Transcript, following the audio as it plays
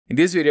In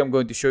this video, I'm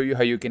going to show you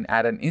how you can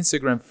add an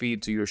Instagram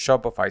feed to your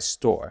Shopify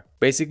store.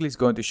 Basically, it's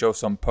going to show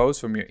some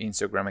posts from your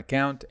Instagram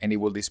account and it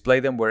will display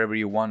them wherever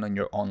you want on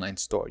your online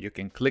store. You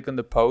can click on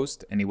the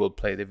post and it will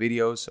play the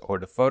videos or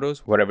the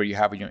photos, whatever you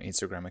have in your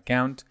Instagram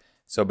account.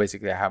 So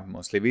basically, I have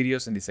mostly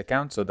videos in this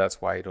account, so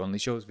that's why it only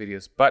shows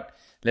videos. But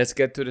let's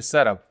get to the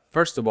setup.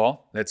 First of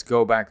all, let's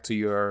go back to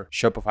your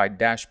Shopify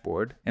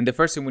dashboard. And the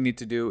first thing we need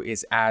to do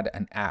is add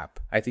an app.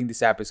 I think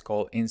this app is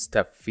called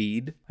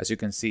Feed. As you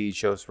can see, it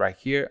shows right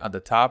here at the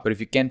top. But if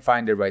you can't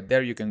find it right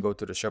there, you can go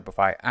to the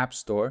Shopify App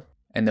Store.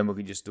 And then we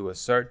can just do a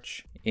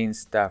search,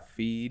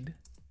 Feed.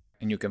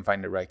 And you can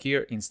find it right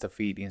here,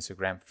 Feed,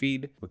 Instagram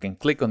feed. We can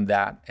click on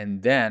that.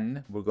 And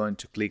then we're going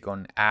to click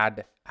on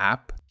Add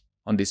App.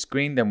 On this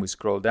screen, then we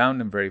scroll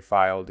down and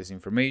verify all this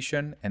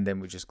information, and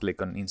then we just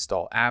click on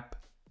Install App.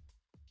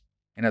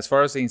 And as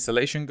far as the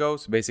installation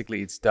goes,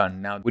 basically it's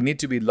done. Now we need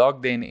to be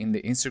logged in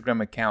the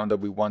Instagram account that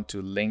we want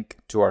to link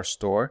to our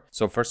store.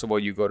 So first of all,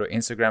 you go to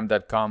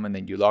instagram.com and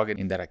then you log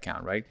in that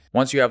account, right?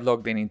 Once you have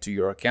logged in into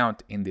your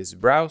account in this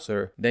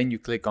browser, then you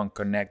click on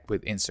Connect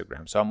with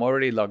Instagram. So I'm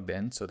already logged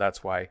in, so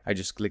that's why I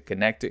just click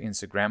Connect to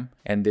Instagram.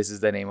 And this is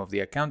the name of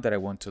the account that I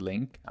want to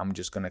link. I'm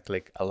just gonna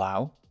click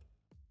Allow.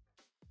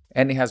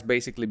 And it has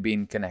basically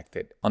been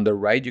connected. On the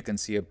right, you can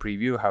see a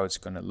preview how it's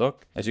going to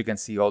look. As you can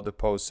see, all the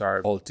posts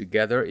are all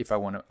together. If I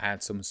want to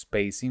add some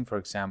spacing, for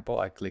example,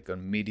 I click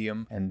on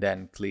medium and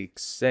then click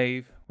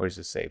save. Where's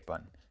the save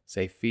button?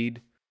 Save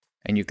feed.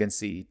 And you can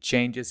see it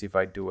changes. If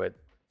I do it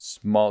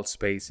small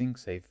spacing,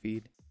 save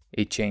feed,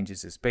 it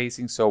changes the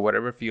spacing. So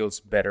whatever feels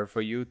better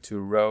for you,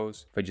 2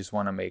 rows. If I just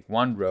want to make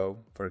 1 row,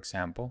 for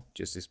example,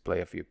 just display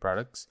a few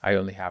products. I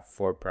only have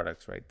 4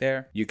 products right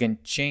there. You can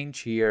change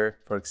here,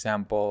 for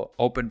example,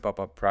 open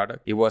pop-up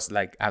product. It was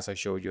like, as I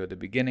showed you at the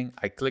beginning,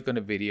 I click on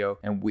the video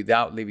and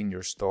without leaving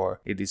your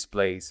store, it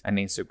displays an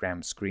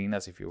Instagram screen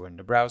as if you were in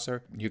the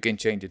browser. You can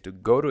change it to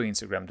go to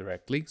Instagram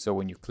directly. So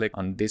when you click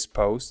on this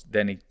post,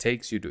 then it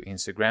takes you to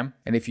Instagram.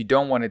 And if you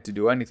don't want it to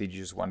do anything,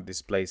 you just want to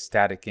display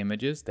static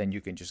images, then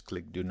you can just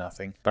click do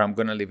nothing, but I'm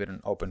going to leave it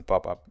an open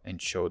pop-up and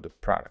show the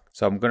product.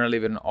 So I'm going to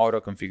leave it an auto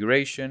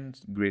configuration,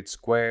 grid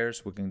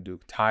squares. We can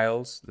do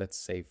tiles. Let's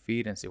say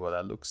feed and see what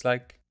that looks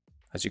like.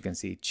 As you can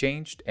see, it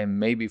changed, and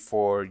maybe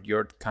for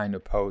your kind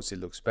of post, it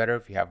looks better.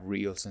 If you have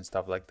reels and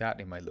stuff like that,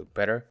 it might look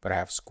better, but I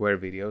have square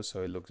videos,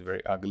 so it looks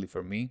very ugly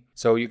for me.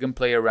 So you can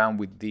play around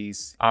with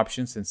these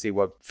options and see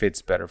what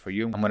fits better for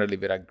you. I'm going to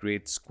leave it at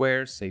grid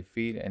squares, say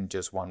feed, and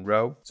just 1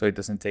 row, so it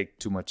doesn't take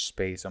too much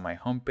space on my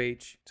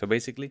homepage. So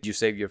basically, you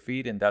save your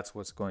feed, and that's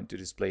what's going to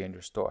display in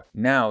your store.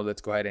 Now,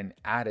 let's go ahead and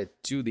add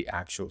it to the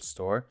actual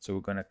store. So we're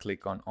going to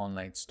click on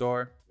Online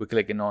Store. We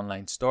click in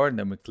Online Store, and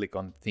then we click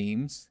on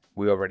Themes.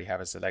 We already have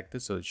it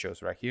selected, so it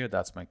shows right here.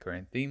 That's my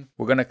current theme.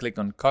 We're going to click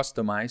on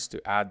Customize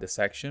to add the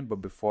section. But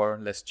before,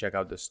 let's check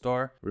out the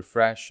store,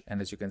 refresh.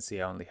 And as you can see,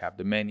 I only have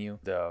the menu,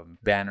 the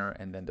banner,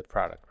 and then the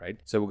product, right?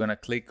 So we're going to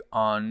click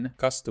on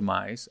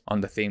Customize on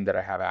the theme that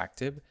I have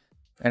active.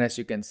 And as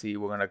you can see,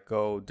 we're going to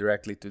go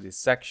directly to this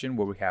section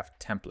where we have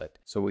template.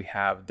 So we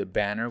have the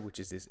banner, which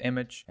is this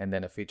image, and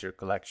then a feature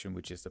collection,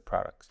 which is the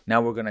products.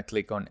 Now we're going to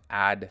click on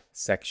Add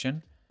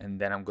Section. And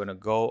then I'm going to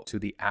go to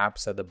the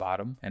apps at the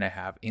bottom and I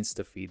have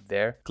Feed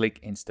there. Click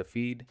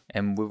Feed,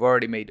 and we've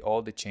already made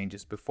all the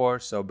changes before.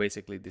 So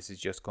basically this is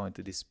just going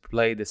to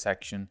display the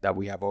section that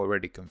we have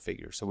already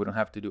configured. So we don't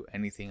have to do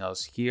anything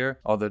else here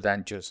other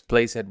than just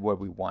place it where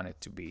we want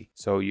it to be.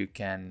 So you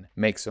can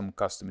make some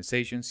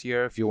customizations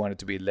here. If you want it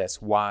to be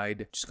less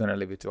wide, just going to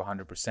leave it to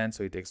 100%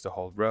 so it takes the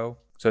whole row.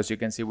 So as you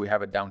can see, we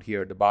have it down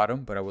here at the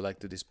bottom, but I would like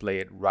to display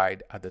it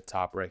right at the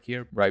top right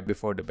here, right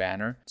before the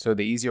banner. So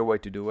the easier way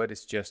to do it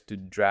is just to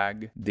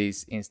drag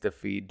this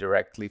Feed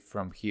directly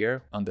from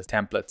here on the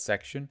template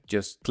section.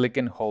 Just click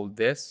and hold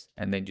this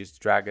and then just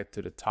drag it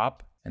to the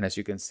top. And as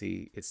you can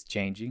see, it's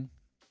changing.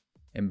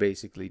 And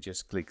basically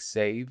just click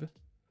Save.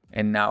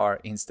 And now our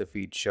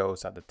Feed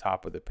shows at the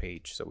top of the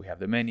page. So we have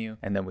the menu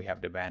and then we have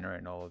the banner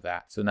and all of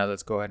that. So now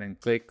let's go ahead and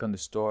click on the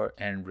store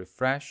and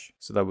refresh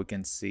so that we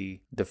can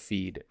see the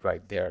feed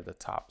right there at the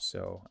top.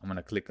 So I'm going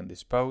to click on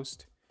this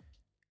post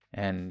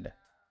and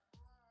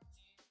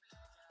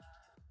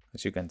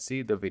as you can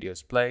see, the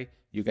videos play.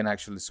 You can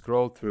actually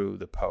scroll through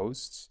the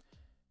posts.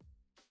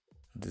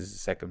 This is the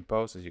second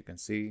post, as you can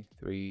see,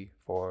 3,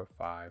 4,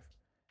 5,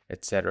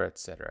 etc.,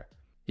 etc.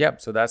 Yep,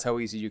 so that's how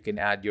easy you can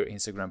add your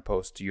Instagram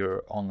post to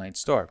your online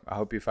store. I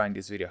hope you find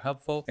this video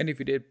helpful. And if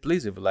you did,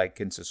 please leave a like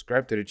and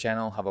subscribe to the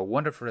channel. Have a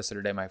wonderful rest of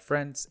the day, my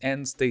friends,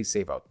 and stay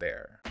safe out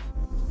there.